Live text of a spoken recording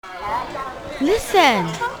Listen,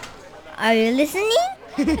 Are you listening?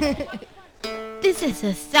 this is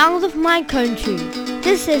the sound of my country.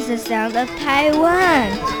 This is the sound of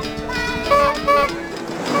Taiwan.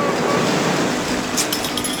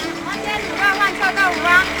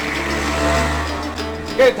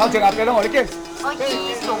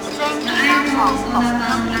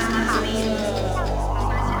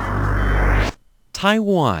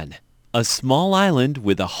 Taiwan, a small island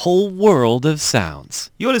with a whole world of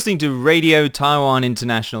sounds. You're listening to Radio Taiwan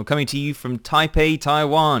International, coming to you from Taipei,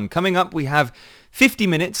 Taiwan. Coming up, we have 50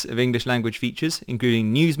 minutes of English language features,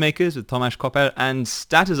 including Newsmakers with Tomasz Koppel and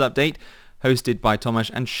Status Update, hosted by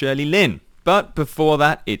Tomasz and Shirley Lin. But before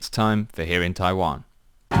that, it's time for Here in Taiwan.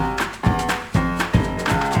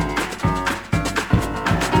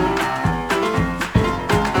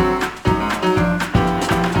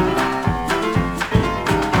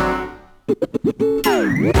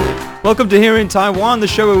 Welcome to Here in Taiwan, the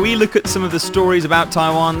show where we look at some of the stories about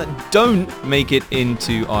Taiwan that don't make it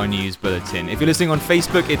into our news bulletin. If you're listening on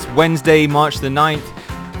Facebook, it's Wednesday, March the 9th.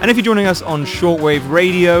 And if you're joining us on shortwave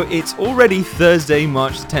radio, it's already Thursday,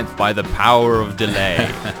 March the 10th by the power of delay.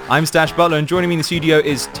 I'm Stash Butler, and joining me in the studio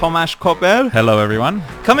is Tomasz Koppel. Hello, everyone.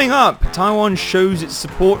 Coming up, Taiwan shows its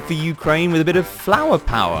support for Ukraine with a bit of flower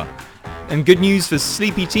power. And good news for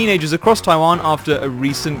sleepy teenagers across Taiwan after a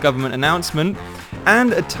recent government announcement.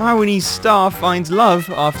 And a Taiwanese star finds love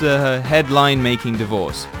after her headline-making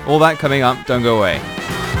divorce. All that coming up. Don't go away.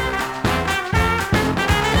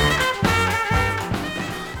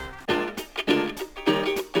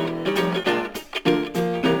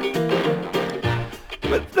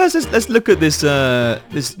 But let's look at this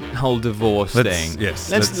this whole divorce thing.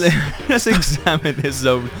 Yes. Let's examine this.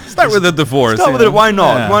 Start with the divorce. Start with it. Why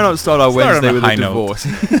not? Yeah. Why not start our Start Wednesday on a with high a note. divorce?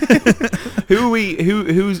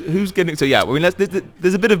 Who's getting? So yeah,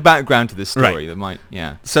 there's a bit of background to this story Right. that might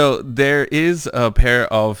So there is a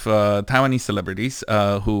pair of Taiwanese celebrities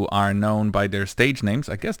who are known by their stage names.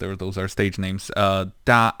 I guess those are stage names.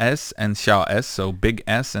 Da S and Xiao S. So big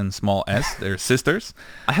S and small S. They're sisters.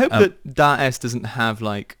 I hope that Da S doesn't have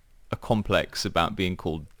like a complex about being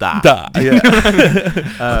called Da. Da. Yeah.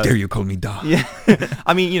 How dare you call me Da? Yeah,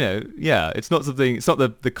 I mean, it's not something. It's not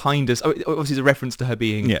the kindest. Obviously, it's a reference to her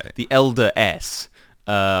being the elder S.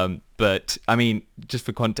 But I mean, just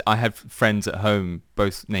for context, I have friends at home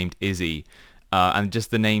both named Izzy, and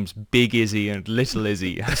just the names Big Izzy and Little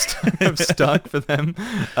Izzy have stuck for them.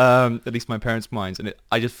 At least my parents' minds, and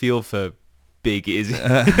I just feel for Big Izzy.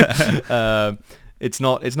 It's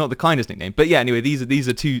not the kindest nickname, but yeah. Anyway, these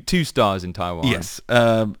are two stars in Taiwan. Yes,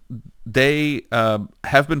 they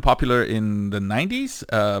have been popular in the 90s.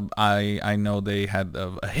 I know they had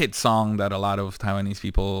a hit song that a lot of Taiwanese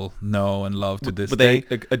people know and love to this day.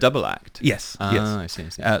 Were they a double act? Yes. Yes. I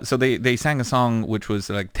see. So they sang a song which was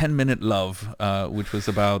like 10-Minute Love, which was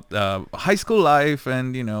about high school life,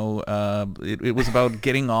 and it was about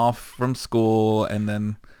getting off from school and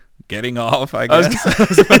then getting off, I guess. I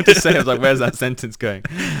was about to say, I was like, where's that sentence going?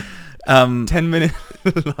 10-minute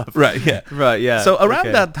love. Right, yeah. Right, yeah. So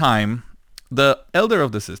around that time, the elder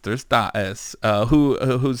of the sisters, Da S,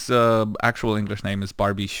 whose actual English name is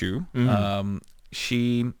Barbie Hsu,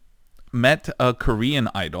 she met a Korean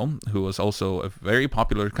idol who was also a very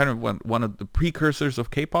popular, kind of one of the precursors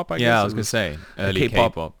of K-pop, I guess. Yeah, I was going to say, early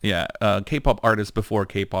K-pop. Yeah, K-pop artists before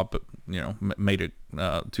K-pop, made it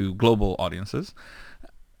to global audiences.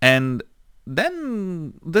 And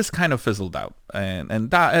then this kind of fizzled out, and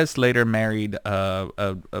Da S later married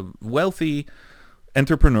a wealthy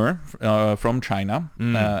entrepreneur from China,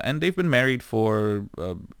 and they've been married for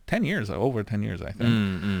 10 years, over 10 years, I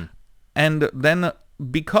think. And then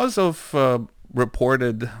because of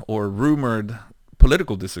reported or rumored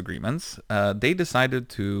political disagreements, they decided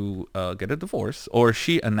to get a divorce, or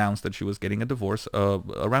she announced that she was getting a divorce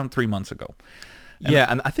around 3 months ago.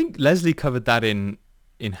 And I think Leslie covered that in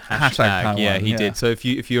hashtag Taiwan, yeah, he did. So if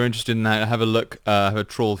you're interested in that, have a look, have a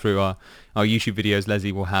trawl through our YouTube videos.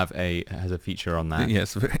 Leslie will have has a feature on that.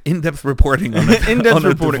 Yes, in-depth reporting on it. In-depth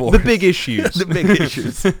reporting, the big issues. The big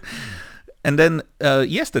issues. And then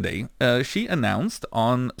yesterday, she announced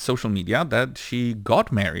on social media that she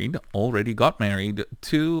already got married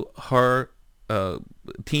to her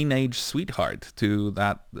teenage sweetheart, to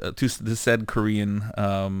the said Korean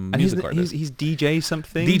music artist. He's DJ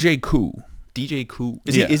something? DJ Koo. DJ Koo.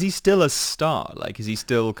 Is he still a star? Like, is he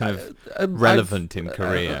still kind of relevant in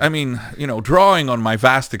Korea? I mean, drawing on my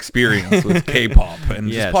vast experience with K-pop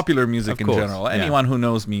and just popular music in general. Anyone who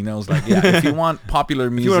knows me knows, like, if you want popular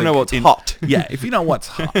music, if you want to know what's hot, if you know what's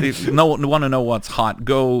hot, if you want to know what's hot,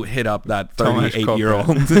 go hit up that 38-year-old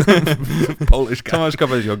Polish guy. Tomasz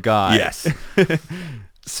Koppel is your guy. Yes.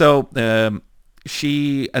 So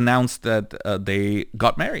she announced that they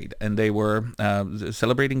got married and they were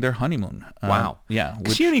celebrating their honeymoon. Wow. Yeah.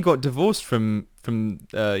 'Cause she only got divorced from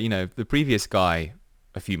the previous guy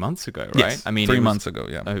a few months ago, right? Yes, I mean, 3 months ago,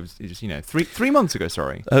 yeah. It was just, 3 months ago,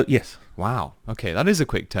 sorry. Yes. Wow. Okay, that is a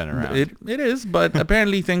quick turnaround. It is, but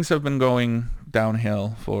apparently things have been going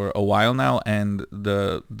downhill for a while now, and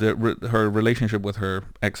her relationship with her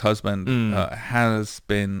ex-husband has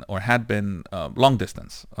been or had been long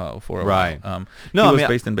distance for a Right. while. No, he I was mean,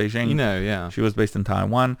 based in Beijing. Yeah. She was based in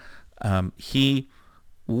Taiwan. He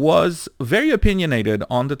was very opinionated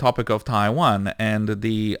on the topic of Taiwan, and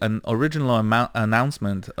an original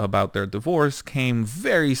announcement about their divorce came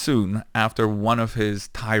very soon after one of his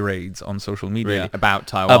tirades on social media Really? About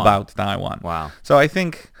Taiwan? About Taiwan. Wow. So I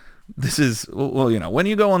think this is, well, when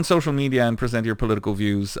you go on social media and present your political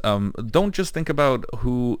views, don't just think about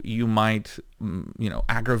who you might,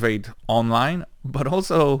 aggravate online, but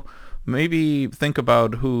also maybe think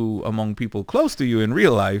about who among people close to you in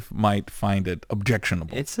real life might find it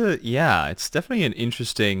objectionable. It's definitely an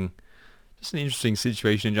interesting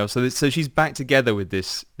situation, Joe. So she's back together with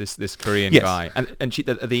this Korean Yes. guy, and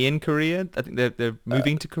are they in Korea? I think they're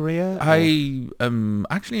moving to Korea. I am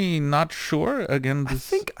actually not sure. Again, I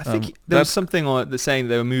think there was something on it saying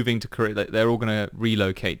they were moving to Korea. That they're all going to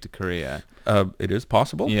relocate to Korea. It is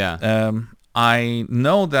possible. Yeah. I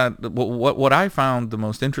know that what I found the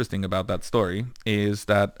most interesting about that story is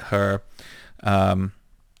that her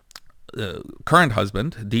current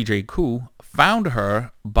husband, DJ Koo, found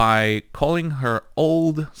her by calling her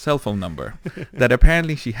old cell phone number that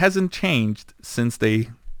apparently she hasn't changed since they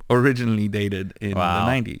originally dated in Wow.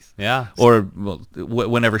 the 90s. Yeah. Or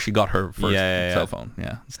whenever she got her first Yeah. cell phone.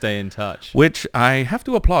 Yeah. Stay in touch. Which I have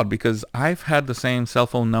to applaud because I've had the same cell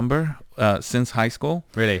phone number since high school.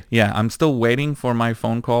 Really? Yeah, I'm still waiting for my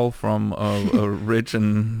phone call from a rich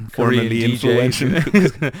and formerly Korean DJ. influential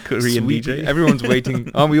Korean Sweet. DJ. Everyone's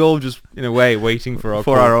waiting. Aren't we all just in a way waiting for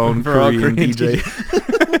our own Korean DJ?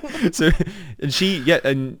 So, and she,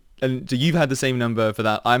 and so you've had the same number for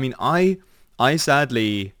that. I mean, I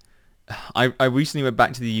sadly, I recently went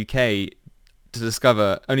back to the UK to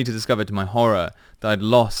discover to my horror that I'd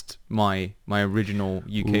lost my original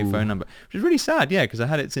UK phone number, which is really sad. Yeah, because I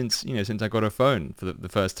had it since I got a phone for the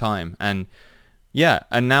first time, and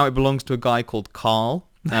now it belongs to a guy called Carl.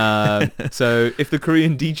 So if the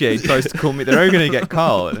Korean DJ tries to call me, they're only going to get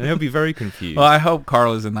Carl, and he'll be very confused. Well, I hope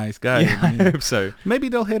Carl is a nice guy. Yeah, I hope so. Maybe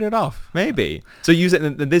they'll hit it off. Maybe. So use it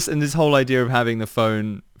in this whole idea of having the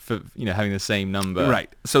phone for having the same number.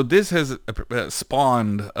 Right. So this has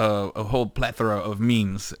spawned a whole plethora of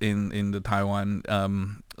memes in the Taiwan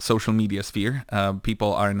social media sphere.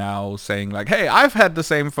 People are now saying like, "Hey, I've had the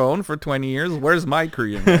same phone for 20 years. Where's my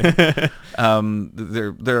Korean guy?"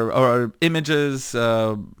 There are images,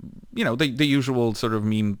 the usual sort of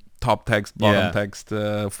meme top text, bottom text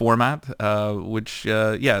format, which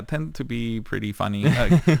tend to be pretty funny.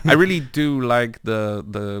 I really do like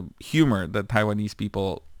the humor that Taiwanese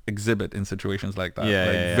people exhibit in situations like that.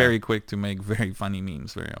 Very quick to make very funny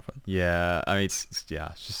memes very often. Yeah, I mean, it's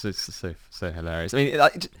just so hilarious. I mean,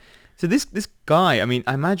 so this guy, I mean,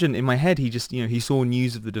 I imagine in my head he just he saw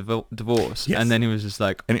news of the divorce, Yes. and then he was just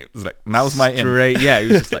like, and it was like, now's my end. Yeah, he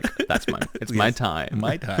was just like, it's my time.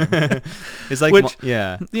 My time. It's like, which,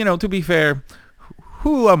 yeah, to be fair,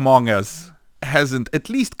 who among us hasn't at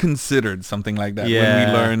least considered something like that when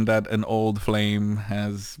we learn that an old flame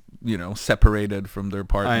has separated from their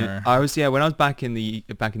partner? I was when I was back in the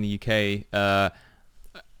UK. I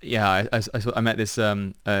met this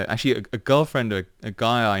actually a girlfriend, a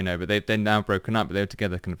guy I know, but they're now broken up, but they were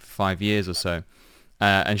together kind of 5 years or so,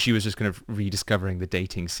 and she was just kind of rediscovering the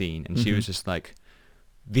dating scene, and she was just like,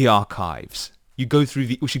 the archives. You go through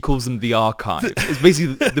she calls them the archives. It's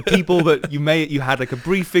basically the people that you had like a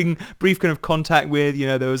brief kind of contact with.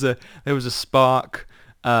 There was a spark.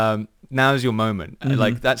 Now's your moment.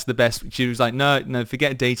 Like that's the best. She was like, no,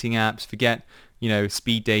 forget dating apps, forget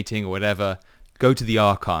speed dating or whatever. Go to the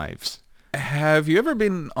archives. Have you ever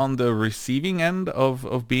been on the receiving end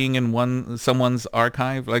of being in someone's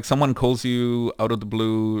archive? Like someone calls you out of the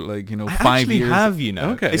blue, like 5 years. I actually have,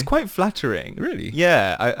 Okay. It's quite flattering. Really?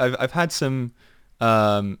 Yeah, I've had some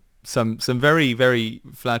very, very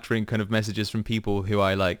flattering kind of messages from people who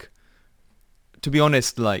I like. To be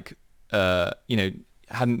honest, like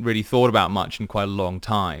hadn't really thought about much in quite a long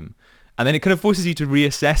time, and then it kind of forces you to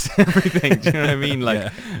reassess everything. Do you know what I mean?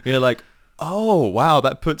 Like you're like, oh wow,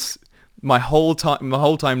 that puts my whole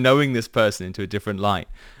time knowing this person into a different light.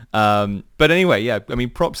 But anyway, yeah, I mean,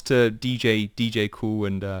 props to DJ Cool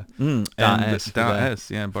and Da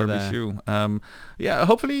S, yeah, Barbie Shoe. Yeah,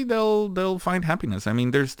 hopefully they'll find happiness. I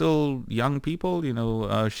mean, they're still young people, you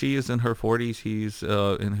know. She is in her 40s, he's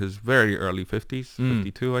in his very early 50s,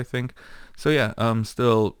 52, I think. So yeah,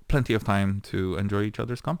 still plenty of time to enjoy each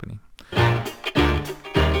other's company.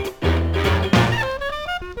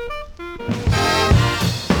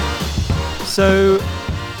 So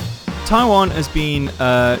Taiwan has been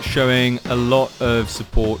showing a lot of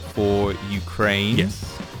support for Ukraine.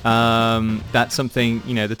 Yes. That's something,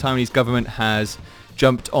 you know, the Taiwanese government has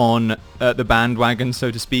jumped on the bandwagon,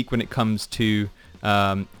 so to speak, when it comes to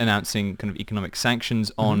announcing kind of economic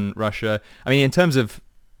sanctions on Russia. I mean, in terms of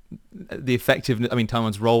the effectiveness, I mean,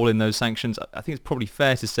 Taiwan's role in those sanctions, I think it's probably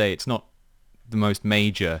fair to say it's not the most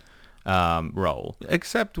major role.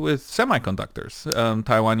 Except with semiconductors.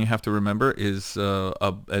 Taiwan, you have to remember, is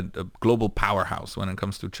a global powerhouse when it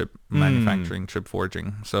comes to chip manufacturing, chip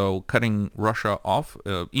forging. So cutting Russia off,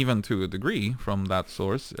 even to a degree from that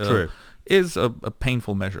source, is a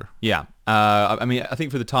painful measure. Yeah. I mean, I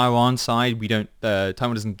think for the Taiwan side,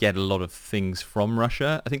 Taiwan doesn't get a lot of things from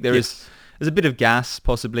Russia. I think there's a bit of gas,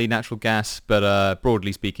 possibly natural gas, but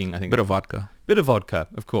broadly speaking, I think... Bit of vodka. Bit of vodka,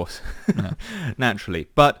 of course, naturally.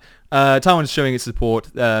 But Taiwan is showing its support.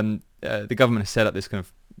 The government has set up this kind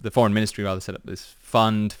of, the foreign ministry rather, set up this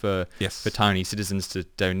fund for Taiwanese citizens to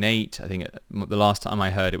donate. I think the last time I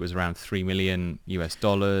heard it was around $3 million.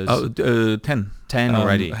 10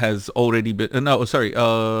 already. Has already been,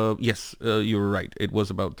 yes, you were right. It was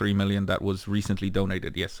about 3 million that was recently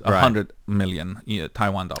donated. Yes, 100 million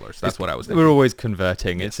Taiwan dollars. That's what I was thinking. We're always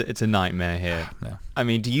converting. It's a nightmare here. Yeah. I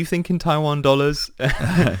mean, do you think in Taiwan dollars?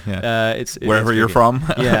 It's wherever you're from.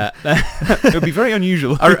 Yeah, it would be very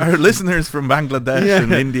unusual. Our listeners from Bangladesh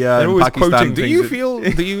and India and Pakistan, do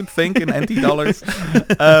you think in NT dollars?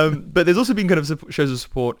 But there's also been kind of shows of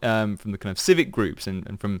support from the kind of civic groups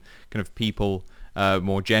and from kind of people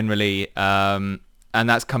more generally. And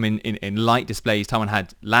that's come in light displays. Taiwan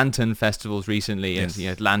had lantern festivals recently,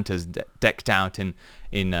 and lanterns decked out in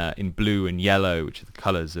blue and yellow, which are the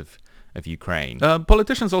colours of Ukraine.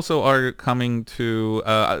 Politicians also are coming to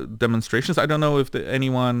demonstrations. I don't know if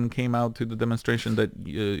anyone came out to the demonstration that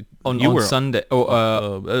on Sunday.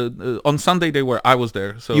 On Sunday they were. I was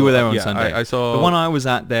there. So you were there on Sunday. I saw the one I was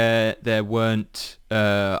at. There weren't.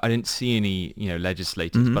 I didn't see any,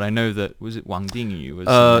 legislators, but I know that was it Wang Dingyu was.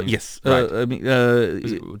 Yes. Right.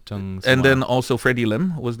 Was it and then also Freddie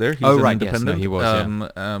Lim was there. He's an independent. Yes, no, he was.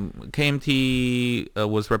 KMT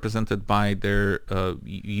was represented by their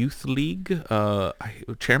youth league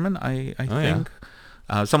chairman. I think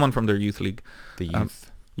someone from their youth league. The youth.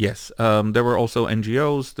 Yes, there were also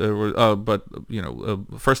NGOs. There were, but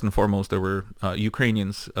first and foremost, there were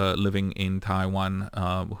Ukrainians living in Taiwan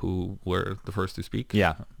who were the first to speak.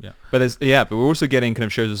 Yeah. But we're also getting kind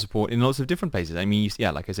of shows of support in lots of different places. I mean,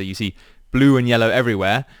 like I said, you see blue and yellow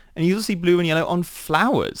everywhere, and you also see blue and yellow on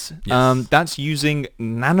flowers. Yes. That's using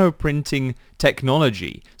nanoprinting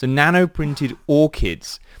technology. So nanoprinted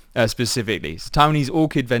orchids specifically. So Taiwanese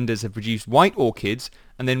orchid vendors have produced white orchids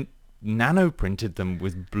and then nanoprinted them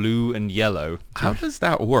with blue and yellow. How does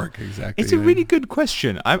that work exactly? It's a really good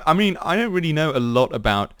question. I mean, I don't really know a lot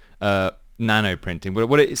about nanoprinting, but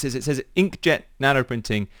what it says inkjet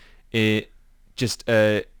nanoprinting. It's just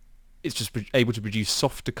able to produce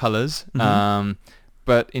softer colors.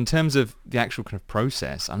 But in terms of the actual kind of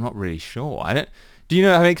process, I'm not really sure. Do you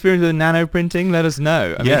have experience with nanoprinting? Let us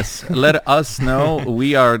know. Yes, let us know.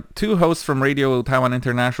 We are two hosts from Radio Taiwan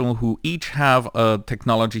International who each have a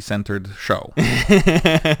technology-centered show.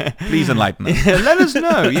 Please enlighten us. Let us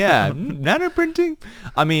know. Yeah, nanoprinting.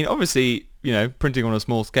 I mean, obviously, printing on a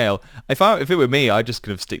small scale. If it were me, I'd just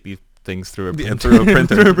kind of stick these things through a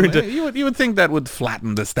printer. You would think that would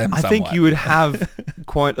flatten the stem somewhat. I think you would have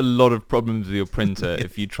quite a lot of problems with your printer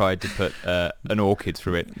if you tried to put an orchid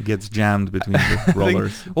through it. It gets jammed between the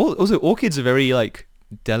rollers. Also, orchids are very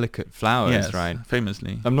delicate flowers, right?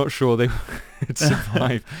 Famously. I'm not sure they would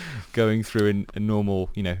survive going through a normal,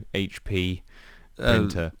 HP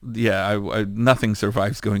printer. Nothing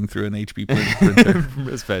survives going through an HP printer.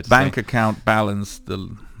 That's fair to Bank say. account balance,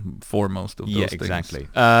 the foremost of those things. Yeah, exactly.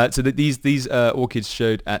 So these orchids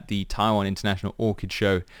showed at the Taiwan International Orchid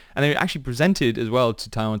Show, and they were actually presented as well to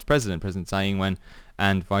Taiwan's President Tsai Ing-wen,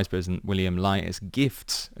 and Vice President William Lai as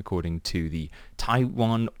gifts, according to the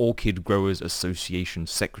Taiwan Orchid Growers Association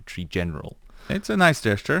Secretary General. It's a nice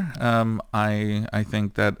gesture. I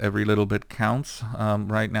think that every little bit counts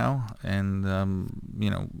right now, and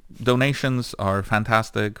donations are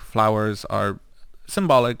fantastic. Flowers are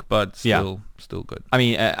symbolic, but Yeah. still good. I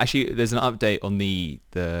mean, actually, there's an update on the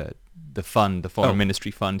fund, the foreign Oh.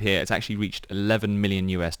 ministry fund here. It's actually reached $11 million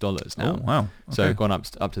now. Oh, wow. So Okay. gone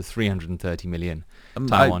up to 330 million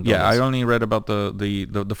Taiwan I dollars. only read about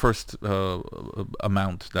the first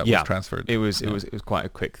amount that was transferred. It was quite a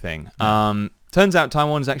quick thing. Turns out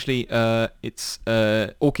Taiwan is actually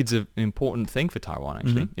orchids are an important thing for Taiwan.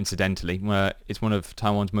 Actually, incidentally, it's one of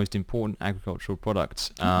Taiwan's most important agricultural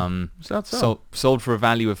products. Is that so? Sold for a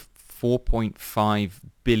value of 4.5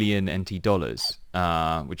 billion NT dollars,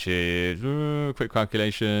 which is quick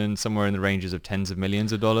calculation, somewhere in the ranges of tens of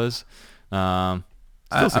millions of dollars.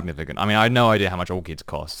 Still significant. I mean, I had no idea how much orchids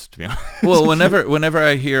cost, to be honest. Well, whenever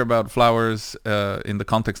I hear about flowers in the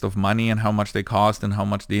context of money and how much they cost and how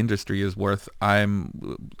much the industry is worth,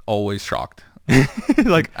 I'm always shocked.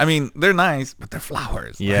 Like, I mean, they're nice, but they're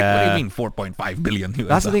flowers. Like, what do Yeah. you mean 4.5 billion US?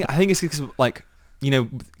 that's the thing. I think it's because, like,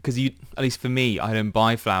 because at least for me, I don't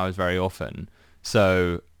buy flowers very often.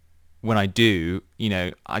 So when I do,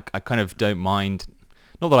 I kind of don't mind.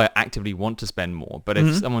 Not that I actively want to spend more, but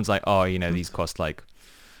if someone's like, oh, these cost like,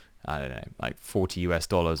 I don't know, like $40 US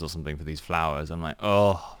or something for these flowers, I'm like,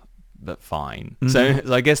 oh, but fine. So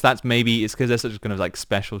I guess that's maybe it's because they're such a kind of like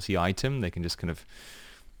specialty item. They can just kind of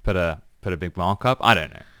put a big markup. I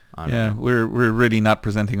don't know. Yeah, we're really not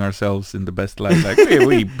presenting ourselves in the best light. Like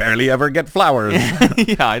we barely ever get flowers.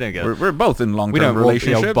 Yeah, I don't get it. We're both in We long-term don't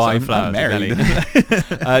relationships. buy I'm flowers. married.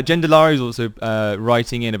 Gendalari is also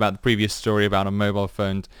writing in about the previous story about a mobile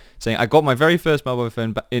phone, saying, I got my very first mobile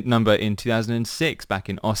phone number in 2006 back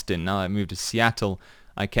in Austin. Now I moved to Seattle.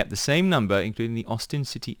 I kept the same number, including the Austin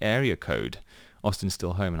City area code. Austin's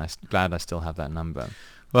still home, and I'm glad I still have that number.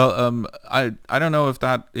 Well, I don't know if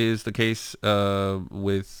that is the case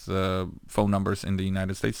with phone numbers in the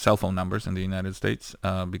United States, cell phone numbers in the United States,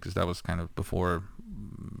 because that was kind of before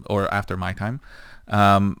or after my time.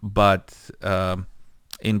 But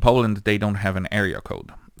in Poland, they don't have an area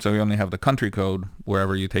code. So you only have the country code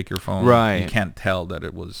wherever you take your phone. Right. You can't tell that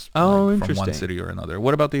it was Oh, from interesting. one city or another.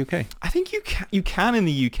 What about the UK? I think you can in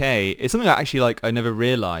the UK. It's something I never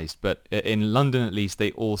realised, but in London at least, they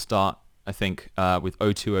all start, I think, with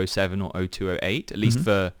 0207 or 0208, at least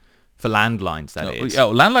for landlines, that is.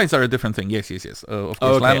 Oh, landlines are a different thing. Yes. Of course,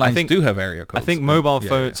 okay. landlines do have area codes. I think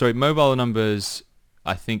mobile numbers,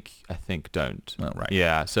 I think don't. Oh, right.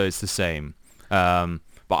 Yeah, so it's the same.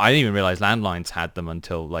 But I didn't even realize landlines had them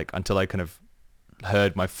until I kind of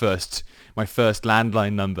heard my first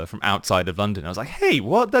landline number from outside of London. I was like, hey,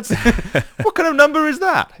 what? That's what kind of number is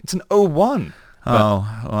that? It's an 01.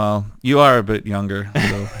 Oh, well, you are a bit younger,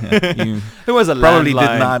 so yeah, you There was a probably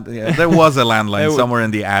landline. did not. Yeah, there was a landline There wa- somewhere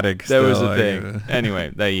in the attic. There was still, a thing.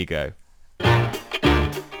 Anyway, there you go.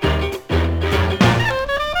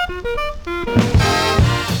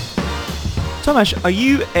 Tomasz, are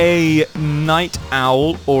you a night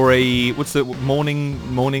owl or a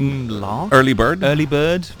morning lark? Early bird? Early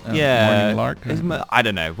bird? Morning lark? I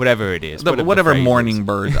don't know. Whatever it is. Whatever the phrase morning is.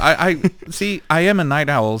 bird. I see. I am a night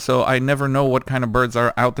owl, so I never know what kind of birds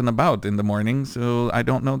are out and about in the morning. So I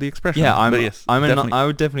don't know the expression. Yeah, But yes, I definitely.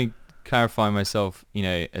 would definitely clarify myself,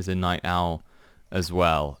 as a night owl as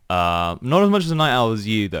well. Not as much as a night owl as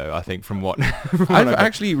you, though. I think from what I've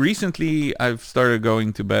actually recently I've started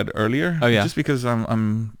going to bed earlier. Oh, yeah? Just because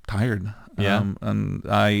I'm tired. Yeah. And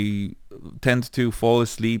I tend to fall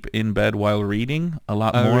asleep in bed while reading a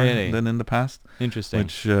lot Oh, more really? than in the past. Interesting.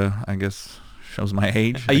 Which I guess shows my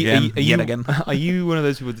age Are you, again. Are you one of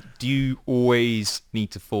those people? Do you always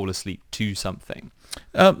need to fall asleep to something?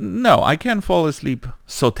 No, I can fall asleep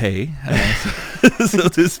saute, so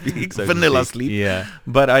to speak, So to vanilla speak. sleep. Yeah.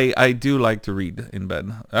 But I do like to read in bed.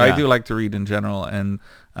 I Yeah. do like to read in general, and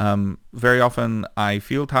very often I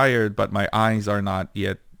feel tired, but my eyes are not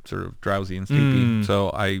yet sort of drowsy and sleepy. So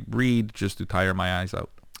I read just to tire my eyes out.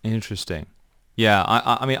 Interesting. Yeah.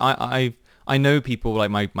 I mean, I know people like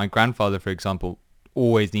my grandfather, for example,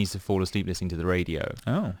 always needs to fall asleep listening to the radio.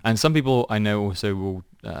 Oh. And some people I know also will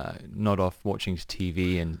nod off watching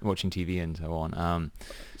TV and so on.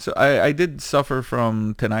 So I did suffer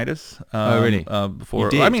from tinnitus. Oh, really? Before.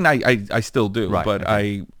 You did? I mean, I still do, Right, but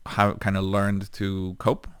okay. I have kind of learned to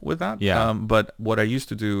cope with that. Yeah. But what I used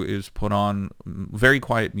to do is put on very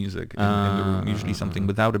quiet music in the room, usually something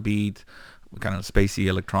without a beat, kind of spacey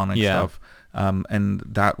electronic Yeah. stuff. And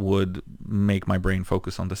that would make my brain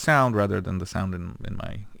focus on the sound rather than the sound in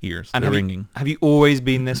my ears, And the have ringing. have you always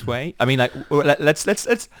been this way? I mean, like, let's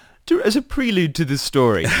do as a prelude to this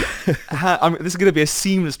story. This is going to be a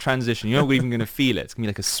seamless transition. You're not even going to feel it. It's going to be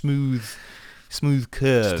like a smooth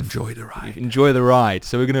curve. Just enjoy the ride. Enjoy the ride.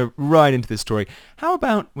 So we're going to ride into this story. How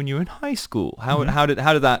about when you were in high school? How did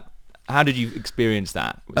how did you experience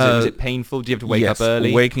that? Was it painful? Do you have to wake yes, up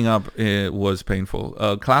early? Waking up was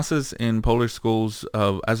painful. Classes in Polish schools,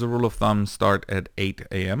 as a rule of thumb, start at 8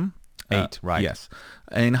 a.m. 8, right? Yes.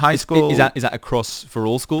 In high school, is that across for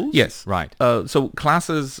all schools? Yes. Right. So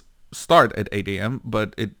classes start at 8 a.m.,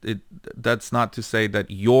 but that's not to say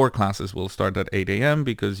that your classes will start at 8 a.m.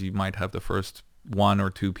 because you might have the first 1 or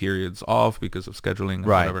 2 periods off because of scheduling or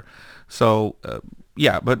Right. whatever. So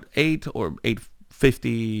but 8 or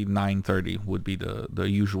 8:50, 9:30 would be the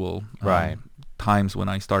usual Right. times when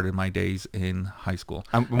I started my days in high school.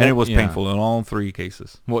 And And it was yeah. painful in all 3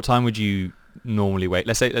 cases. What time would you normally wake?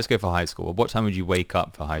 Let's go for high school. What time would you wake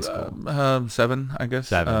up for high school? 7, I guess.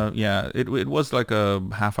 7. It was like a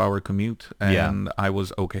half-hour commute, and I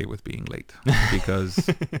was okay with being late because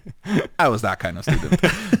I was that kind of student.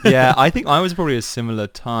 Yeah, I think I was probably a similar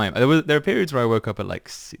time. There are periods where I woke up at like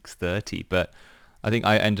 6:30, but I think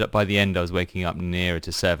I ended up by the end I was waking up nearer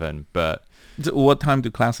to 7. But So what time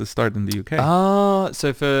do classes start in the UK?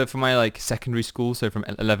 so for my like secondary school, so from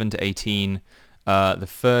 11 to 18, the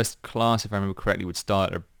first class, if I remember correctly, would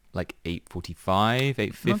start at like 8:45,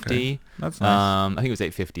 8:50. Okay, that's nice. I think it was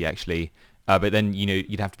 8:50 actually. But then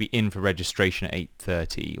you'd have to be in for registration at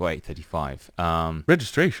 8:30 or 8:35.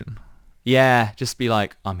 Registration? Yeah, just be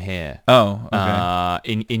like, I'm here. Oh,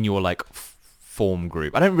 okay. In your like form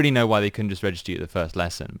group. I don't really know why they couldn't just register you at the first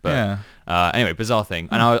lesson, but anyway, bizarre thing.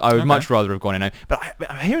 And I would much rather have gone in. But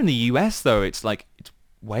here in the US though, it's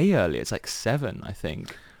way early. It's like 7, I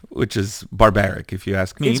think. Which is barbaric, if you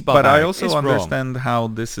ask me. It's But I barbaric. also It's wrong. understand how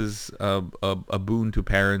this is a boon to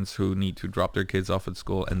parents who need to drop their kids off at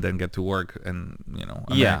school and then get to work. And,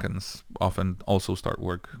 Americans often also start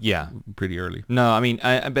work Yeah. pretty early. No, I mean,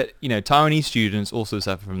 but Taiwanese students also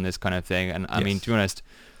suffer from this kind of thing, and I mean, to be honest,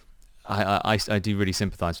 I do really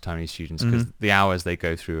sympathise with Taiwanese students because the hours they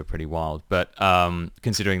go through are pretty wild. But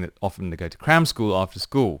considering that often they go to cram school after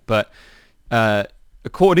school, but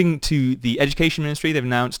according to the Education Ministry, they've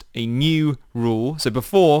announced a new rule. So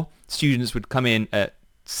before, students would come in at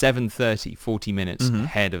 7:30, 40 minutes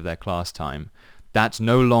ahead of their class time. That's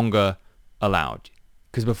no longer allowed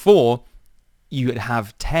because before you would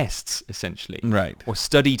have tests essentially, Right. or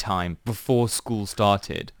study time before school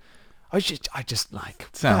started. I just like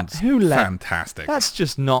Sounds fantastic. That's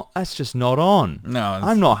just not on. No,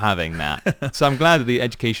 I'm not having that. So I'm glad that the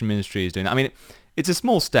Education Ministry is doing that. I mean, it's a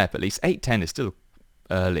small step. At least 8:10 is still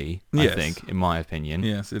early, I Yes. think, in my opinion.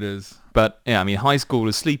 Yes, it is. But yeah, I mean, high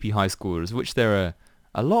schoolers, sleepy high schoolers, which there are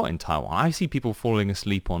a lot in Taiwan. I see people falling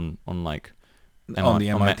asleep on like On the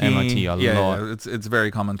MRT, MRT a lot. yeah, it's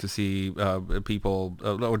very common to see people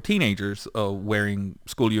or teenagers wearing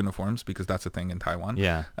school uniforms because that's a thing in Taiwan.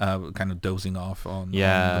 Yeah. Kind of dozing off on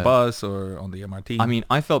Yeah. the bus or on the MRT. I mean,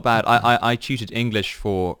 I felt bad. I tutored English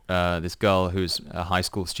for this girl who's a high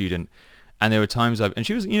school student, and there were times and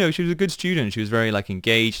she was a good student. She was very like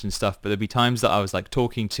engaged and stuff. But there'd be times that I was like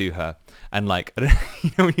talking to her, and like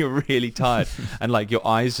when you're really tired, and like your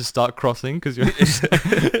eyes just start crossing because you're.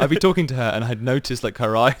 I'd be talking to her, and I'd noticed like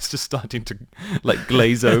her eyes just starting to like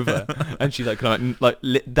glaze over, and she like kind of like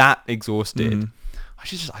that exhausted.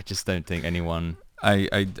 I just don't think anyone.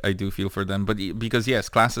 I do feel for them, but because yes,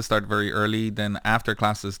 classes start very early. Then after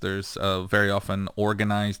classes, there's very often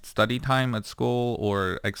organized study time at school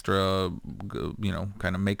or extra,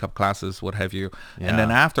 kind of makeup classes, what have you. And then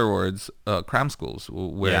Yeah. afterwards, cram schools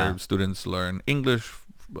where Yeah. students learn English,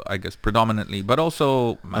 I guess predominantly, but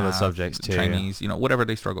also Other math, subjects too, Chinese, whatever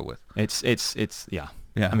they struggle with. It's yeah.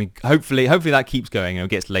 Yeah. I mean, hopefully that keeps going and it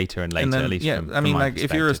gets later and later. And then, at least yeah, from I mean, my like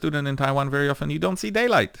if you're a perspective. student in Taiwan, very often you don't see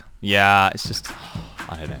daylight. Yeah, it's just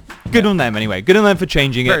I don't know. Good on them anyway. Good on them for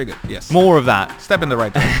changing it. Very good. Yes. More of that. Step in the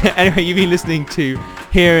right direction. Anyway, you've been listening to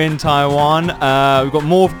Here in Taiwan. We've got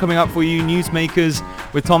more coming up for you. Newsmakers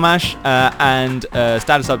with Tomasz and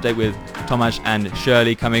status update with Tomasz and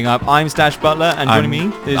Shirley coming up. I'm Stash Butler, and joining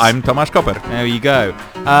me is... I'm Tomasz Koper. There you go.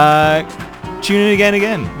 Tune in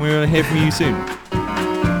again. We'll hear from you soon.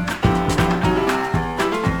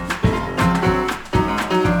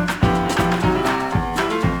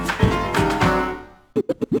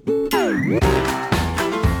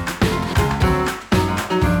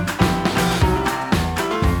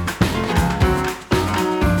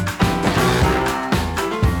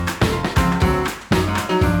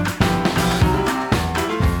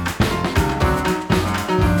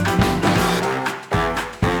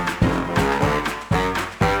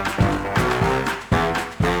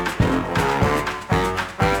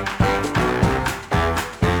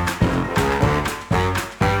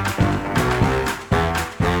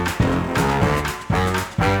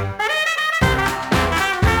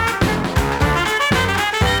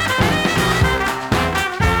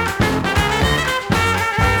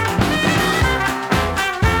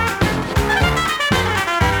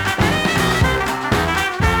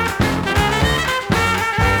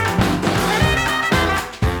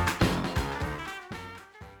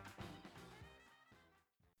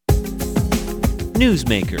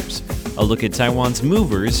 Newsmakers, a look at Taiwan's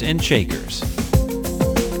movers and shakers.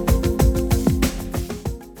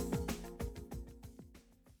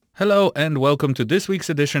 Hello and welcome to this week's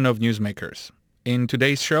edition of Newsmakers. In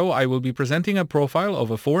today's show, I will be presenting a profile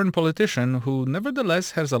of a foreign politician who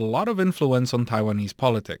nevertheless has a lot of influence on Taiwanese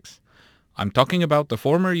politics. I'm talking about the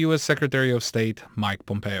former U.S. Secretary of State, Mike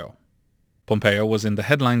Pompeo. Pompeo was in the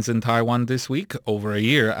headlines in Taiwan this week, over a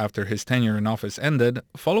year after his tenure in office ended,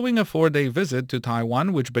 following a 4-day visit to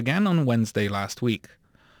Taiwan which began on Wednesday last week.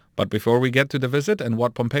 But before we get to the visit and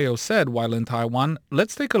what Pompeo said while in Taiwan,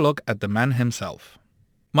 let's take a look at the man himself.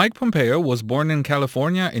 Mike Pompeo was born in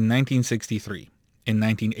California in 1963. In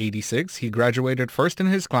 1986, he graduated first in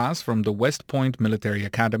his class from the West Point Military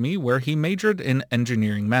Academy, where he majored in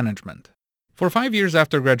engineering management. For 5 years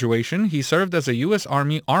after graduation, he served as a U.S.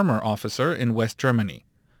 Army armor officer in West Germany.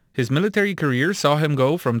 His military career saw him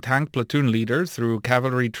go from tank platoon leader through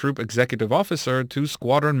cavalry troop executive officer to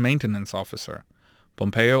squadron maintenance officer.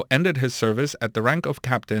 Pompeo ended his service at the rank of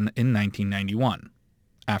captain in 1991.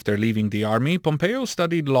 After leaving the Army, Pompeo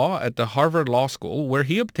studied law at the Harvard Law School, where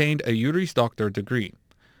he obtained a Juris Doctor degree.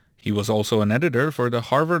 He was also an editor for the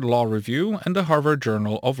Harvard Law Review and the Harvard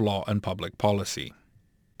Journal of Law and Public Policy.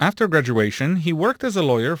 After graduation, he worked as a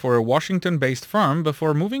lawyer for a Washington-based firm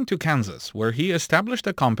before moving to Kansas, where he established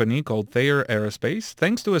a company called Thayer Aerospace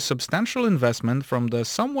thanks to a substantial investment from the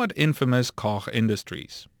somewhat infamous Koch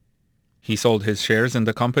Industries. He sold his shares in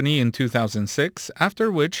the company in 2006,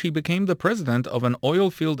 after which he became the president of an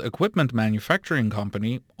oilfield equipment manufacturing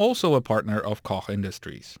company, also a partner of Koch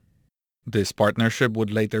Industries. This partnership would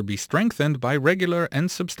later be strengthened by regular and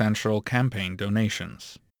substantial campaign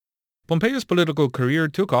donations. Pompeo's political career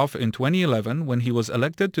took off in 2011 when he was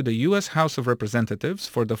elected to the U.S. House of Representatives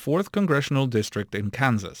for the 4th Congressional District in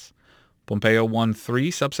Kansas. Pompeo won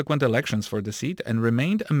 3 subsequent elections for the seat and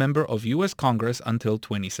remained a member of U.S. Congress until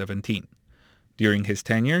 2017. During his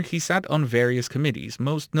tenure, he sat on various committees,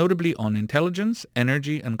 most notably on intelligence,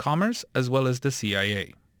 energy and commerce, as well as the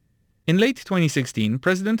CIA. In late 2016,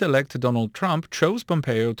 President-elect Donald Trump chose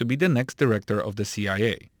Pompeo to be the next director of the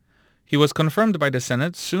CIA. He was confirmed by the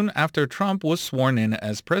Senate soon after Trump was sworn in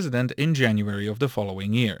as president in January of the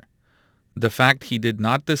following year. The fact he did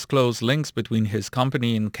not disclose links between his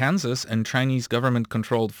company in Kansas and Chinese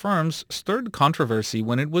government-controlled firms stirred controversy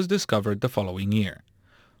when it was discovered the following year.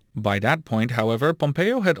 By that point, however,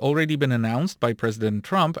 Pompeo had already been announced by President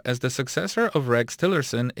Trump as the successor of Rex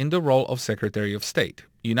Tillerson in the role of Secretary of State,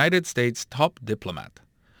 United States' top diplomat.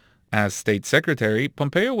 As State Secretary,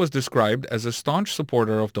 Pompeo was described as a staunch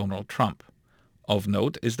supporter of Donald Trump. Of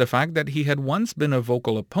note is the fact that he had once been a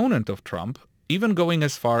vocal opponent of Trump, even going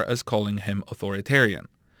as far as calling him authoritarian.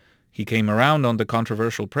 He came around on the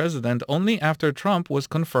controversial president only after Trump was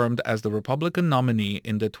confirmed as the Republican nominee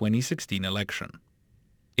in the 2016 election.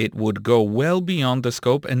 It would go well beyond the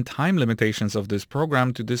scope and time limitations of this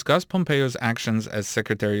program to discuss Pompeo's actions as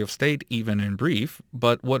Secretary of State even in brief,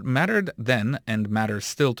 but what mattered then and matters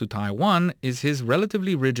still to Taiwan is his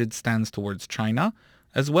relatively rigid stance towards China,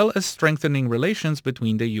 as well as strengthening relations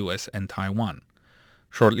between the U.S. and Taiwan.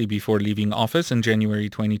 Shortly before leaving office in January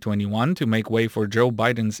 2021 to make way for Joe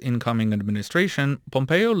Biden's incoming administration,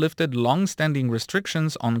 Pompeo lifted long-standing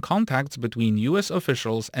restrictions on contacts between U.S.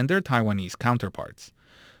 officials and their Taiwanese counterparts.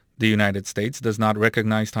 The United States does not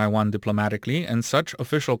recognize Taiwan diplomatically, and such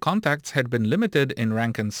official contacts had been limited in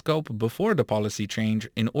rank and scope before the policy change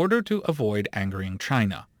in order to avoid angering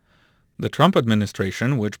China. The Trump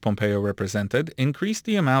administration, which Pompeo represented, increased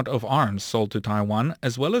the amount of arms sold to Taiwan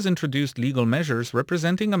as well as introduced legal measures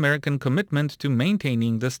representing American commitment to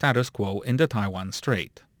maintaining the status quo in the Taiwan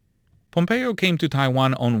Strait. Pompeo came to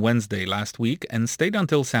Taiwan on Wednesday last week and stayed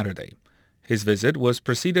until Saturday. His visit was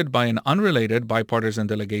preceded by an unrelated bipartisan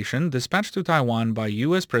delegation dispatched to Taiwan by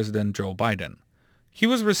U.S. President Joe Biden. He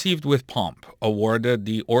was received with pomp, awarded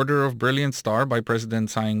the Order of Brilliant Star by President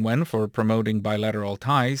Tsai Ing-wen for promoting bilateral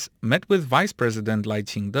ties, met with Vice President Lai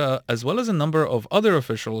Ching-te, as well as a number of other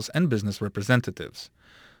officials and business representatives.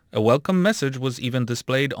 A welcome message was even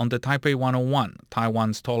displayed on the Taipei 101,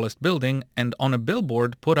 Taiwan's tallest building, and on a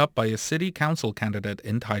billboard put up by a city council candidate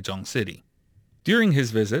in Taichung City. During his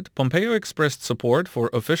visit, Pompeo expressed support for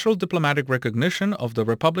official diplomatic recognition of the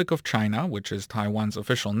Republic of China, which is Taiwan's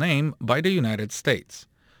official name, by the United States.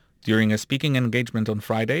 During a speaking engagement on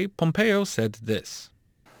Friday, Pompeo said this: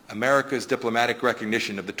 America's diplomatic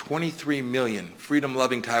recognition of the 23 million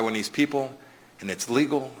freedom-loving Taiwanese people and its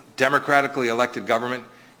legal, democratically elected government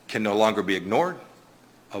can no longer be ignored,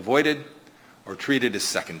 avoided, or treated as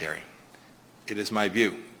secondary. It is my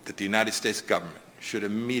view that the United States government should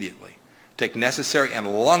immediately take necessary and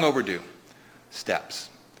long overdue steps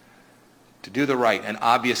to do the right and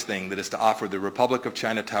obvious thing that is to offer the Republic of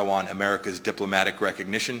China Taiwan America's diplomatic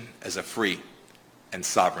recognition as a free and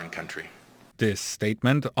sovereign country. This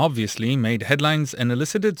statement obviously made headlines and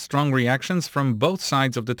elicited strong reactions from both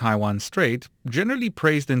sides of the Taiwan Strait, generally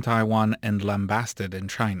praised in Taiwan and lambasted in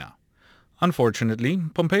China. Unfortunately,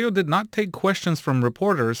 Pompeo did not take questions from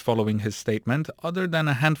reporters following his statement other than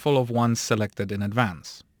a handful of ones selected in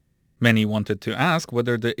advance. Many wanted to ask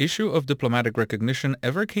whether the issue of diplomatic recognition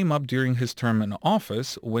ever came up during his term in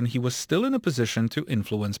office when he was still in a position to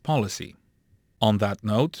influence policy. On that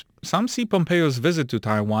note, some see Pompeo's visit to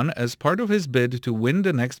Taiwan as part of his bid to win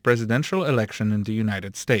the next presidential election in the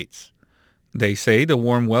United States. They say the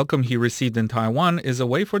warm welcome he received in Taiwan is a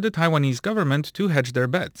way for the Taiwanese government to hedge their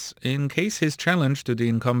bets in case his challenge to the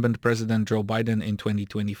incumbent President Joe Biden in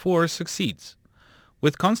 2024 succeeds.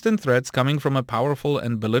 With constant threats coming from a powerful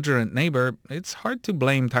and belligerent neighbor, it's hard to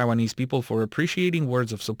blame Taiwanese people for appreciating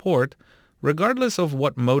words of support, regardless of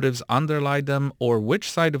what motives underlie them or which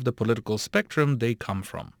side of the political spectrum they come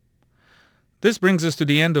from. This brings us to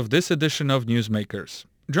the end of this edition of Newsmakers.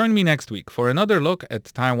 Join me next week for another look at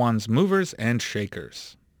Taiwan's movers and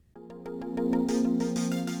shakers.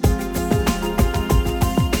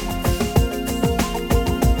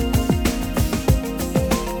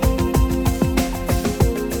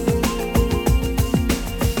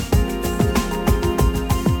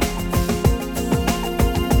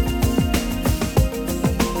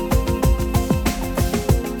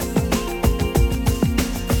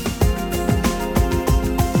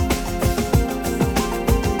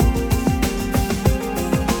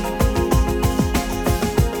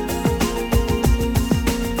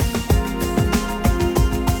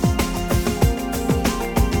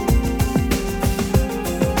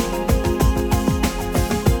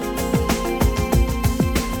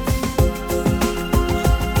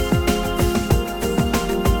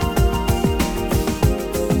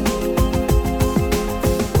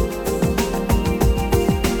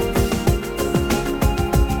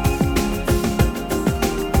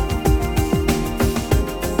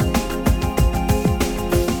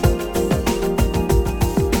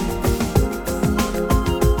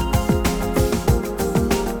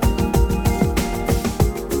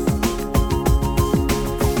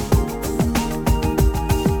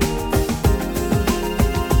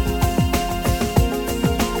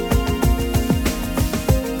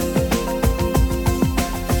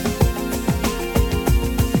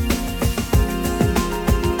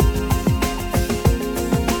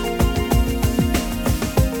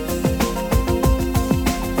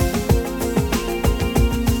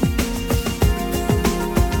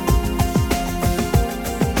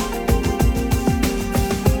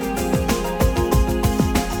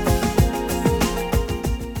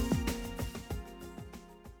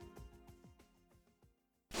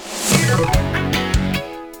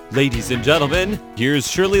 Ladies and gentlemen, here's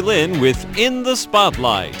Shirley Lin with In the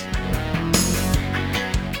Spotlight.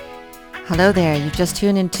 Hello there, you just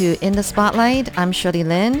tuned into In the Spotlight. I'm Shirley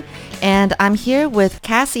Lin, and I'm here with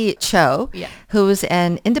Cassie Cho, who's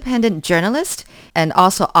an independent journalist and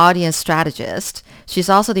also audience strategist. She's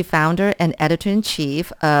also the founder and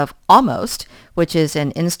editor-in-chief of Almost, which is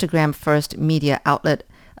an Instagram-first media outlet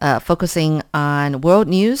focusing on world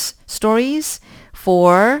news stories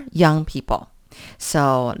for young people.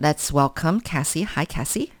 So let's welcome Cassie. Hi,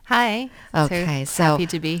 Cassie. Hi. Okay, so happy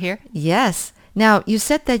to be here. Yes. Now, you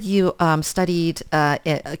said that you studied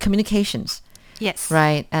communications. Yes.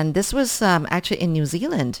 Right. And this was actually in New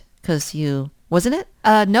Zealand because you, wasn't it?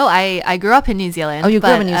 No, I grew up in New Zealand. Oh, you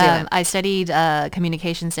grew up in New Zealand. I studied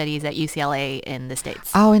communication studies at UCLA in the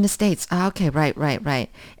States. Oh, in the States. Oh, okay, right.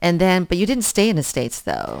 And then, but you didn't stay in the States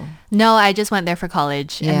though. No, I just went there for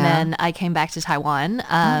college. Yeah. And then I came back to Taiwan,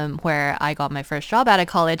 where I got my first job out of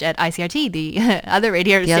college at ICRT, the other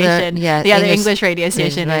radio station, the other English radio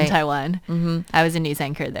station in Taiwan. Mm-hmm. I was a news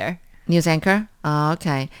anchor there. News anchor? Oh,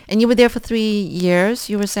 okay. And you were there for 3 years,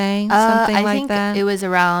 you were saying? Something I like think that? it was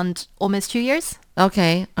around almost 2 years.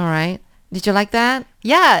 Okay, all right. Did you like that?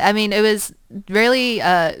 Yeah, I mean, it was really,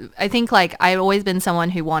 I think like I've always been someone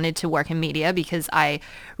who wanted to work in media because I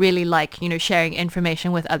really like, sharing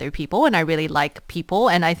information with other people, and I really like people.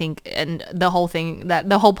 And I think, and the whole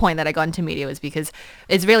point that I got into media was because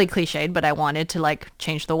it's really cliched, but I wanted to like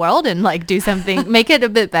change the world and like do something, make it a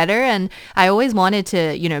bit better. And I always wanted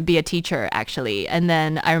to, be a teacher actually. And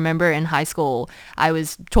then I remember in high school, I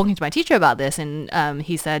was talking to my teacher about this, and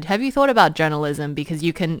he said, have you thought about journalism? Because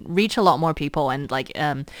you can reach a lot more people and like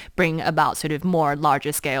like bring about sort of more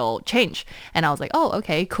larger scale change. And I was like, oh,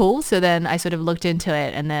 okay, cool. So then I sort of looked into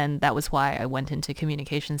it, and then that was why I went into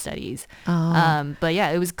communication studies. But yeah,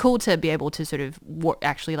 it was cool to be able to sort of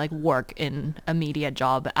actually like work in a media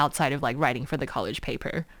job outside of like writing for the college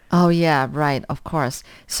paper. Oh yeah, right, of course.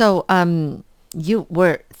 So you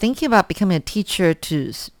were thinking about becoming a teacher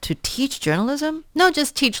to teach journalism? No,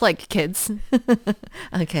 just teach like kids.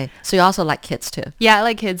 Okay, so you also like kids too? Yeah, I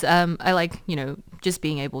like kids. I like, just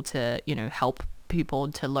being able to, help people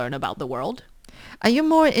to learn about the world. Are you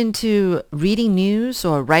more into reading news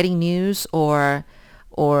or writing news or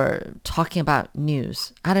talking about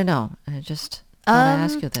news? I don't know. I just want to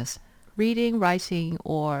ask you this. Reading, writing,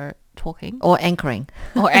 or talking. Or anchoring.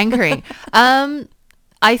 Or anchoring.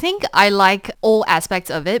 I think I like all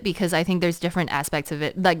aspects of it because I think there's different aspects of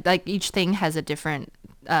it. Like each thing has a different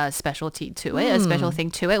specialty to it, a special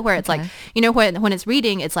thing to it, where it's like, when it's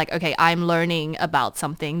reading, it's like, okay, I'm learning about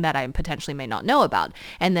something that I potentially may not know about.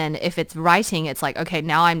 And then if it's writing, it's like, okay,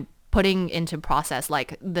 now I'm putting into process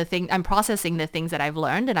like I'm processing the things that I've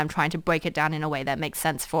learned, and I'm trying to break it down in a way that makes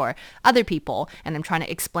sense for other people, and I'm trying to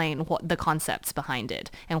explain what the concepts behind it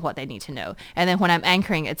and what they need to know. And then when I'm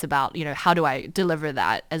anchoring, it's about, how do I deliver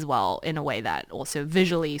that as well in a way that also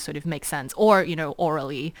visually sort of makes sense, or,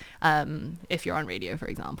 orally, if you're on radio, for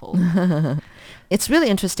example. It's really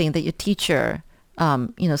interesting that your teacher,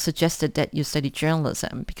 suggested that you study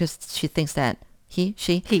journalism because she thinks that he,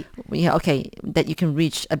 yeah, okay, that you can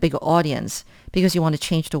reach a bigger audience because you want to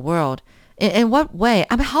change the world. In what way?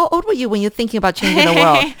 I mean, how old were you when you're thinking about changing the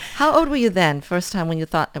world? How old were you then, first time when you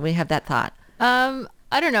had that thought?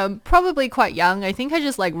 I don't know, probably quite young. I think I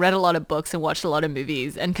just like read a lot of books and watched a lot of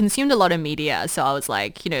movies and consumed a lot of media. So I was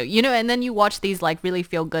like, and then you watch these like really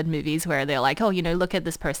feel good movies where they're like, oh, look at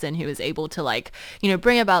this person who is able to like,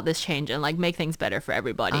 bring about this change and like make things better for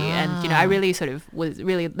everybody. And, I really sort of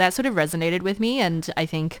that sort of resonated with me. And I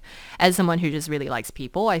think as someone who just really likes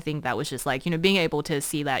people, I think that was just like, being able to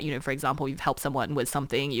see that, for example, you've helped someone with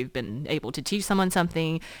something, you've been able to teach someone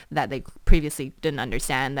something that they previously didn't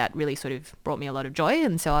understand, that really sort of brought me a lot of joy.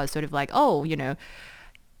 And so I was sort of like, oh,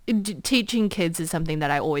 teaching kids is something that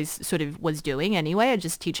I always sort of was doing anyway,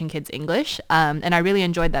 just teaching kids English. And I really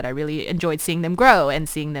enjoyed that. I really enjoyed seeing them grow and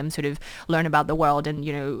seeing them sort of learn about the world and,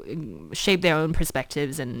 shape their own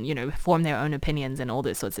perspectives and, form their own opinions and all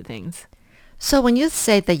those sorts of things. So when you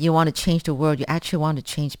say that you want to change the world, you actually want to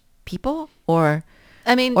change people or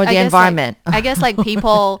the environment? I guess like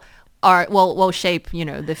people will shape,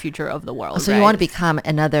 the future of the world. So you want to become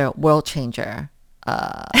another world changer.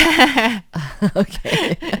 Okay.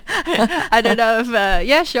 I don't know if,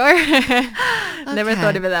 yeah, sure. Never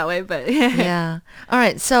thought of it that way, but yeah. All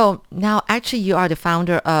right. So now actually you are the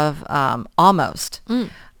founder of Almost.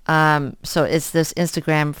 So it's this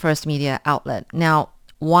Instagram first media outlet. Now,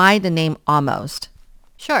 why the name Almost?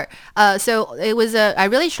 Sure. So it was I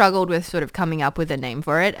really struggled with sort of coming up with a name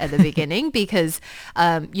for it at the beginning because,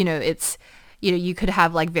 it's, you could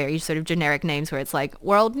have like very sort of generic names where it's like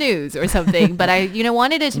World News or something, but I,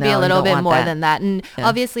 wanted it to be a little bit more than that. And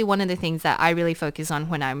obviously one of the things that I really focus on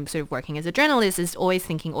when I'm sort of working as a journalist is always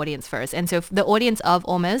thinking audience first. And so the audience of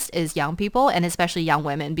Almost is young people, and especially young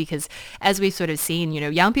women, because as we've sort of seen,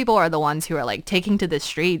 young people are the ones who are like taking to the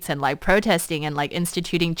streets and like protesting and like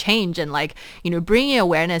instituting change and like, bringing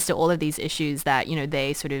awareness to all of these issues that,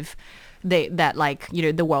 they sort of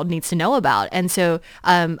the world needs to know about. And so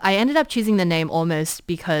I ended up choosing the name Almost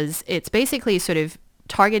because it's basically sort of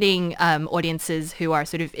targeting audiences who are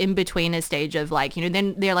sort of in between a stage of like,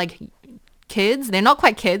 then they're like kids. They're not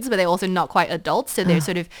quite kids, but they're also not quite adults. So they're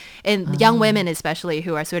sort of young women especially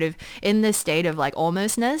who are sort of in this state of like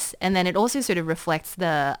almostness. And then it also sort of reflects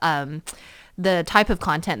the type of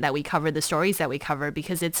content that we cover, the stories that we cover,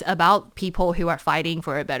 because it's about people who are fighting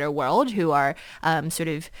for a better world, who are sort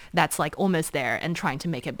of, that's like almost there and trying to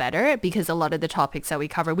make it better, because a lot of the topics that we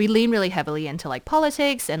cover, we lean really heavily into like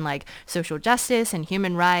politics and like social justice and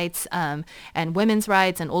human rights and women's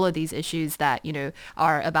rights and all of these issues that,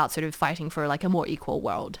 are about sort of fighting for like a more equal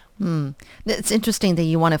world. It's interesting that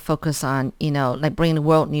you want to focus on, like bringing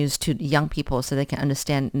world news to young people so they can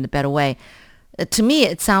understand in a better way. To me,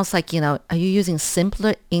 it sounds like, are you using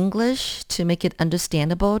simpler English to make it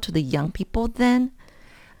understandable to the young people then?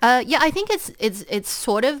 Yeah, I think it's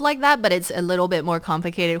sort of like that, but it's a little bit more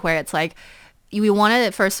complicated where it's like, we want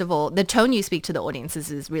to, first of all, the tone you speak to the audiences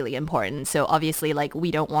is really important. So obviously, like, we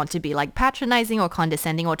don't want to be like patronizing or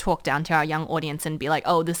condescending or talk down to our young audience and be like,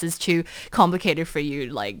 oh, this is too complicated for you.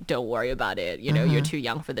 Like, don't worry about it. You know, you're too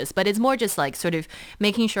young for this. But it's more just like sort of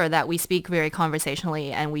making sure that we speak very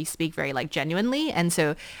conversationally and we speak very like genuinely. And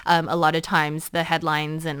so a lot of times the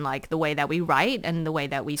headlines and like the way that we write and the way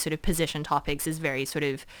that we sort of position topics is very sort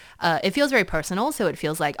of, it feels very personal. So it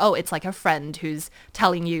feels like, oh, it's like a friend who's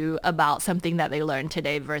telling you about something that they learned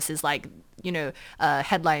today versus like, you know,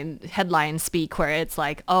 headline speak where it's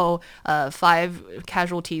like, 5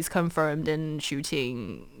 casualties confirmed in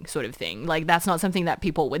shooting sort of thing. Like, that's not something that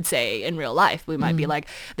people would say in real life. We might be like,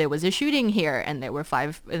 there was a shooting here and there were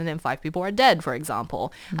 5 people are dead, for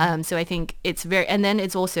example. So I think it's very, and then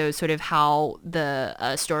it's also sort of how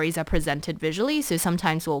the stories are presented visually. So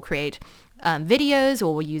sometimes we'll create videos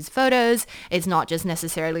or we'll use photos. It's not just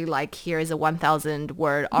necessarily like, here is a 1,000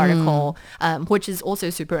 word article, which is also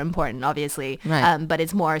super important, obviously. Right. But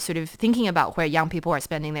it's more sort of thinking about where young people are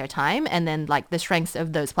spending their time, and then like the strengths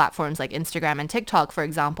of those platforms like Instagram and TikTok, for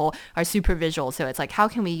example, are super visual. So it's like, how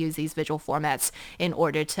can we use these visual formats in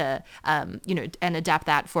order to, you know, and adapt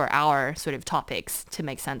that for our sort of topics to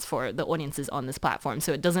make sense for the audiences on this platform.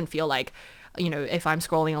 So it doesn't feel like, you know, if I'm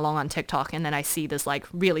scrolling along on TikTok and then I see this like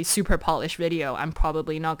really super polished video, I'm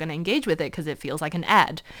probably not going to engage with it because it feels like an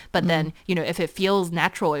ad. But then, you know, if it feels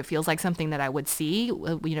natural, it feels like something that I would see,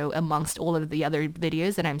 you know, amongst all of the other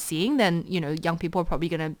videos that I'm seeing, then, you know, young people are probably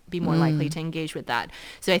going to be more likely to engage with that.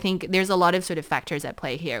 So I think there's a lot of sort of factors at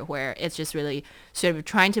play here where it's just really sort of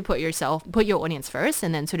trying to put your audience first,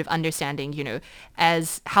 and then sort of understanding, you know,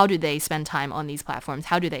 as how do they spend time on these platforms?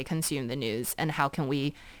 How do they consume the news? And how can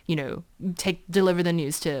we, you know, deliver the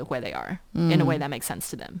news to where they are in a way that makes sense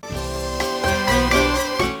to them.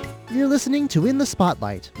 You're listening to In the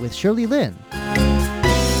Spotlight with Shirley Lin.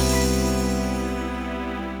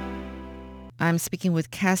 I'm speaking with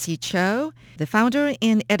Cassie Cho, the founder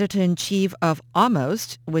and editor-in-chief of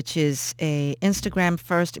Almost, which is a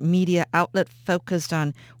Instagram-first media outlet focused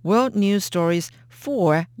on world news stories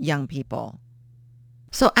for young people.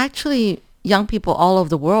 So actually, young people all over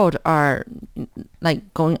the world are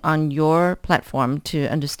like going on your platform to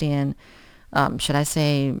understand, should I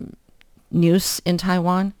say, news in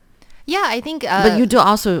Taiwan? Yeah, I think... but you do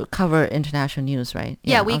also cover international news, right?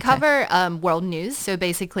 Yeah, we cover world news. So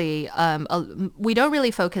basically, we don't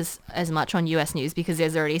really focus as much on U.S. news because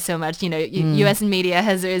there's already so much, you know, U.S. media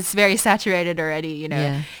is very saturated already, you know.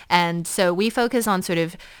 Yeah. And so we focus on sort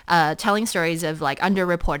of telling stories of like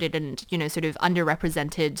underreported and, you know, sort of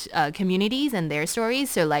underrepresented communities and their stories.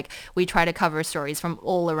 So like we try to cover stories from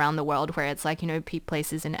all around the world where it's like, you know,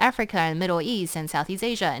 places in Africa and Middle East and Southeast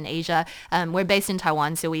Asia and Asia. We're based in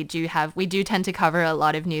Taiwan, so we do tend to cover a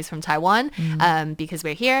lot of news from Taiwan because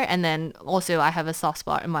we're here. And then also I have a soft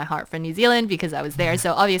spot in my heart for New Zealand because I was there.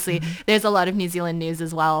 So obviously there's a lot of New Zealand news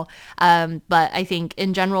as well. But I think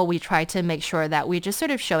in general, we try to make sure that we're just sort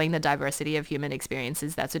of showing the diversity of human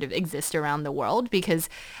experiences that sort of exist around the world. Because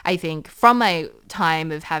I think from my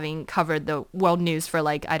time of having covered the world news for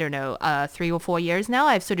like, I don't know, 3 or 4 years now,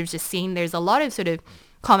 I've sort of just seen there's a lot of sort of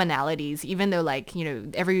commonalities, even though like, you know,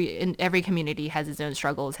 every community has its own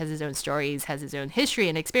struggles, has its own stories, has its own history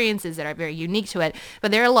and experiences that are very unique to it.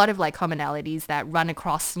 But there are a lot of like commonalities that run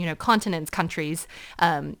across, you know, continents, countries,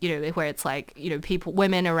 you know, where it's like, you know,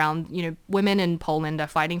 women in Poland are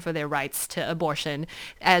fighting for their rights to abortion,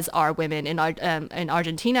 as are women in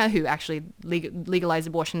Argentina, who actually legalized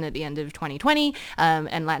abortion at the end of 2020,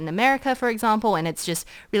 and Latin America, for example. And it's just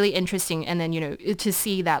really interesting. And then, you know, to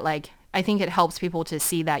see that like, I think it helps people to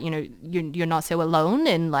see that, you know, you're not so alone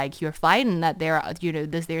in like your fight, and that there are, you know,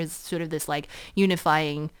 there's sort of this like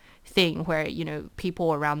unifying thing where, you know,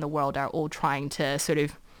 people around the world are all trying to sort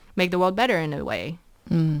of make the world better in a way.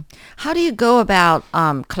 How do you go about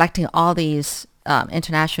collecting all these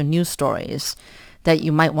international news stories that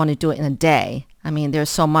you might want to do it in a day? I mean, there's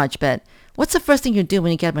so much, but what's the first thing you do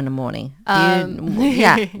when you get up in the morning?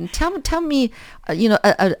 Tell me, you know,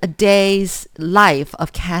 a day's life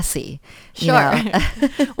of Cassie. Sure. You know?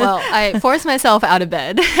 Well, I force myself out of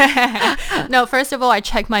bed. No, first of all, I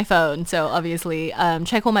check my phone. So obviously,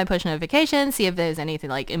 check all my push notifications, see if there's anything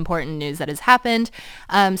like important news that has happened.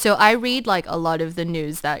 So I read like a lot of the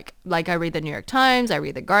news that, like I read the New York Times, I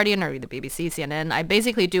read the Guardian, I read the BBC, CNN. I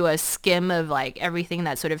basically do a skim of like everything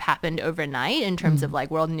that sort of happened overnight in terms of like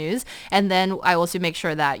world news. And then I also make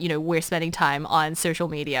sure that, you know, we're spending time on social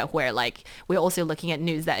media where like we also also looking at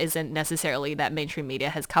news that isn't necessarily that mainstream media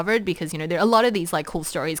has covered, because, you know, there are a lot of these like cool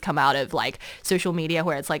stories come out of like social media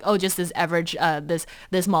where it's like, oh, just this average,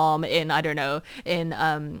 this mom in, I don't know,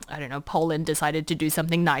 Poland decided to do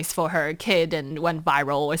something nice for her kid and went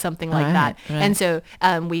viral or something like that. Right. And so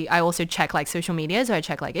I also check like social media. So I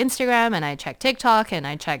check like Instagram, and I check TikTok, and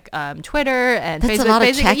I check Twitter and That's Facebook. a lot of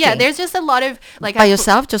Basically, yeah, checking. there's just a lot of like By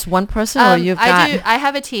yourself, just one person, or you've got... I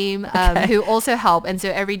have a team who also help, and so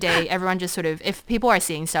every day everyone just sort of, if people are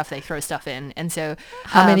seeing stuff, they throw stuff in, and so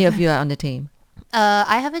How many of you are on the team?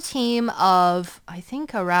 I have a team of, I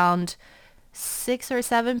think, around 6 or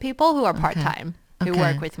 7 people who are part-time, who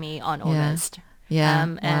work with me on August.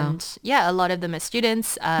 Yeah. And yeah, a lot of them are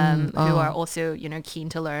students who are also, you know, keen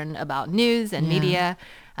to learn about news and media.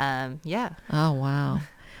 Yeah. Oh, wow.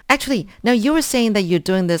 Actually, now you were saying that you're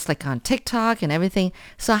doing this like on TikTok and everything.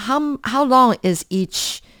 So how long is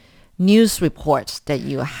each news report that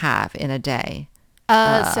you have in a day?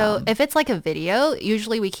 So if it's like a video,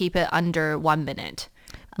 usually we keep it under 1 minute.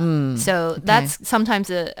 So that's sometimes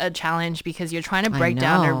a challenge, because you're trying to break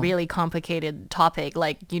down a really complicated topic.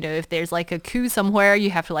 Like, you know, if there's like a coup somewhere, you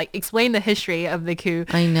have to like explain the history of the coup.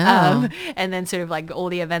 I know. And then sort of like all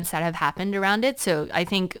the events that have happened around it. So I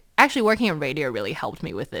think actually working in radio really helped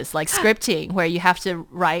me with this, like scripting, where you have to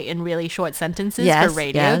write in really short sentences for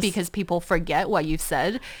radio, because people forget what you've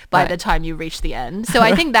said by the time you reach the end. So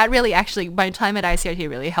I think that really actually, my time at ICRT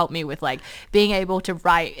really helped me with like being able to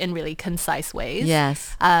write in really concise ways.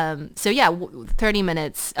 Yes. So yeah, 30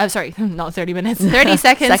 minutes, sorry, not 30 minutes, 30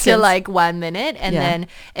 seconds to like 1 minute. And then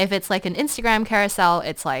if it's like an Instagram carousel,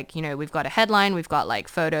 it's like, you know, we've got a headline, we've got like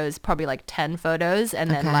photos, probably like 10 photos.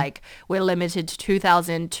 And then like we're limited to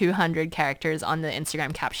 2,200 characters on the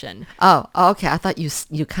Instagram caption. Oh, okay. I thought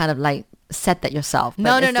you kind of like set that yourself.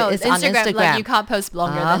 No. It's on Instagram. Like you can't post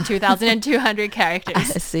longer than 2,200 characters. I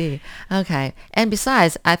see. Okay. And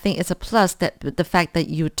besides, I think it's a plus that the fact that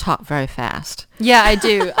you talk very fast. Yeah, I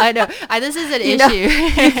do. I know. This is an issue. Know,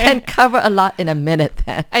 you can cover a lot in a minute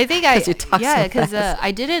then. I think you talk because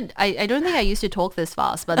I don't think I used to talk this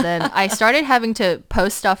fast, but then I started having to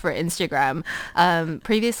post stuff for Instagram.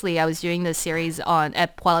 Previously, I was doing this series while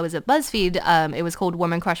I was at BuzzFeed. It was called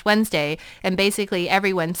Woman Crush Wednesday, and basically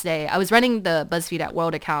every Wednesday I was running the BuzzFeed at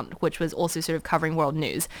World account, which was also sort of covering world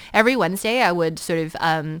news. Every Wednesday, I would sort of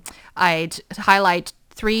I'd highlight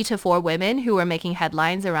 3 to 4 women who were making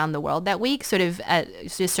headlines around the world that week, sort of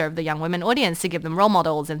to serve the young women audience, to give them role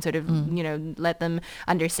models and sort of, you know, let them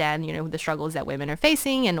understand, you know, the struggles that women are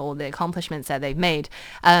facing and all the accomplishments that they've made.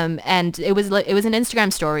 And it was an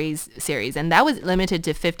Instagram stories series, and that was limited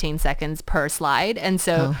to 15 seconds per slide. And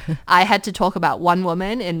so I had to talk about one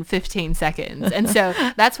woman in 15 seconds. And so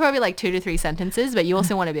that's probably like 2 to 3 sentences, but you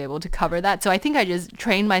also want to be able to cover that. So I think I just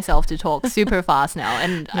trained myself to talk super fast now,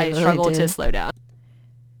 and I struggle to slow down.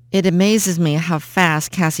 It amazes me how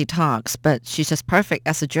fast Cassie talks, but she's just perfect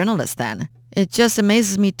as a journalist then. It just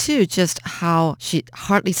amazes me too, just how she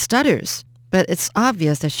hardly stutters. But it's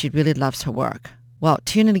obvious that she really loves her work. Well,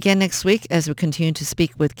 tune in again next week as we continue to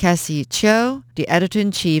speak with Cassie Cho, the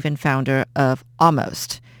editor-in-chief and founder of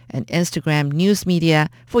Almost, an Instagram news media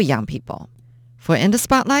for young people. For In the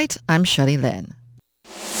Spotlight, I'm Shirley Lin.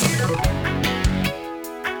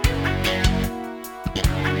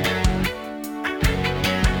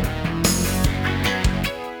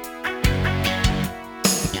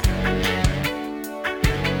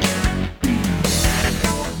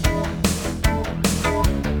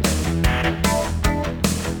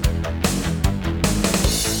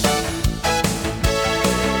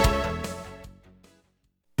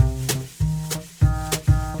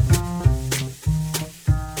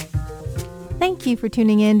 Thank you for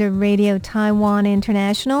tuning in to Radio Taiwan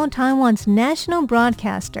International, Taiwan's national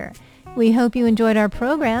broadcaster. We hope you enjoyed our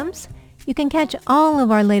programs. You can catch all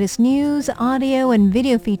of our latest news, audio, and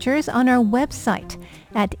video features on our website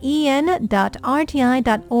at en.rti.org.tw.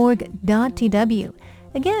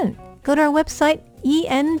 Again, go to our website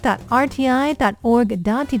en.rti.org.tw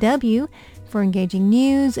for engaging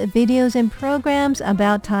news, videos, and programs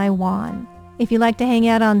about Taiwan. If you'd like to hang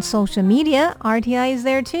out on social media, RTI is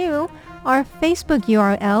there too. Our Facebook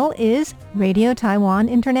URL is Radio Taiwan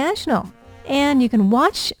International. And you can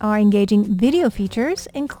watch our engaging video features,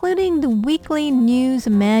 including the weekly news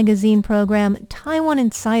magazine program Taiwan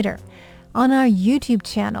Insider, on our YouTube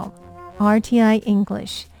channel, RTI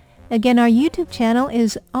English. Again, our YouTube channel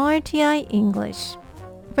is RTI English.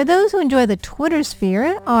 For those who enjoy the Twitter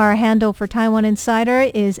sphere, our handle for Taiwan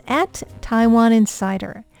Insider is at Taiwan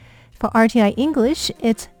Insider. For RTI English,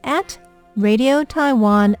 it's at Radio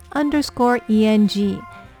Taiwan _ENG.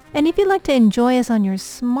 And if you'd like to enjoy us on your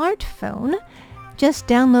smartphone, Just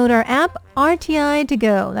download our app, RTI To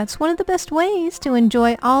Go. That's one of the best ways to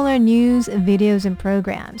enjoy all our news, videos, and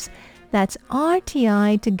programs. That's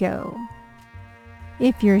RTI To Go.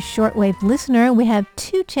 If you're a shortwave listener, we have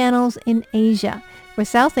 2 channels in Asia. For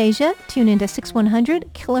South Asia, tune into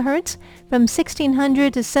 6100 kilohertz from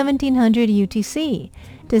 1600 to 1700 UTC.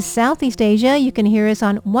 To Southeast Asia, you can hear us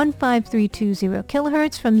on 15320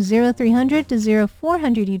 kilohertz from 0300 to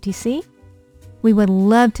 0400 UTC. We would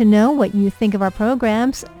love to know what you think of our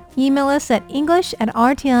programs. Email us at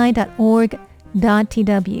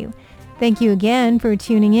english@rti.org.tw. Thank you again for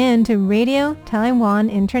tuning in to Radio Taiwan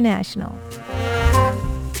International.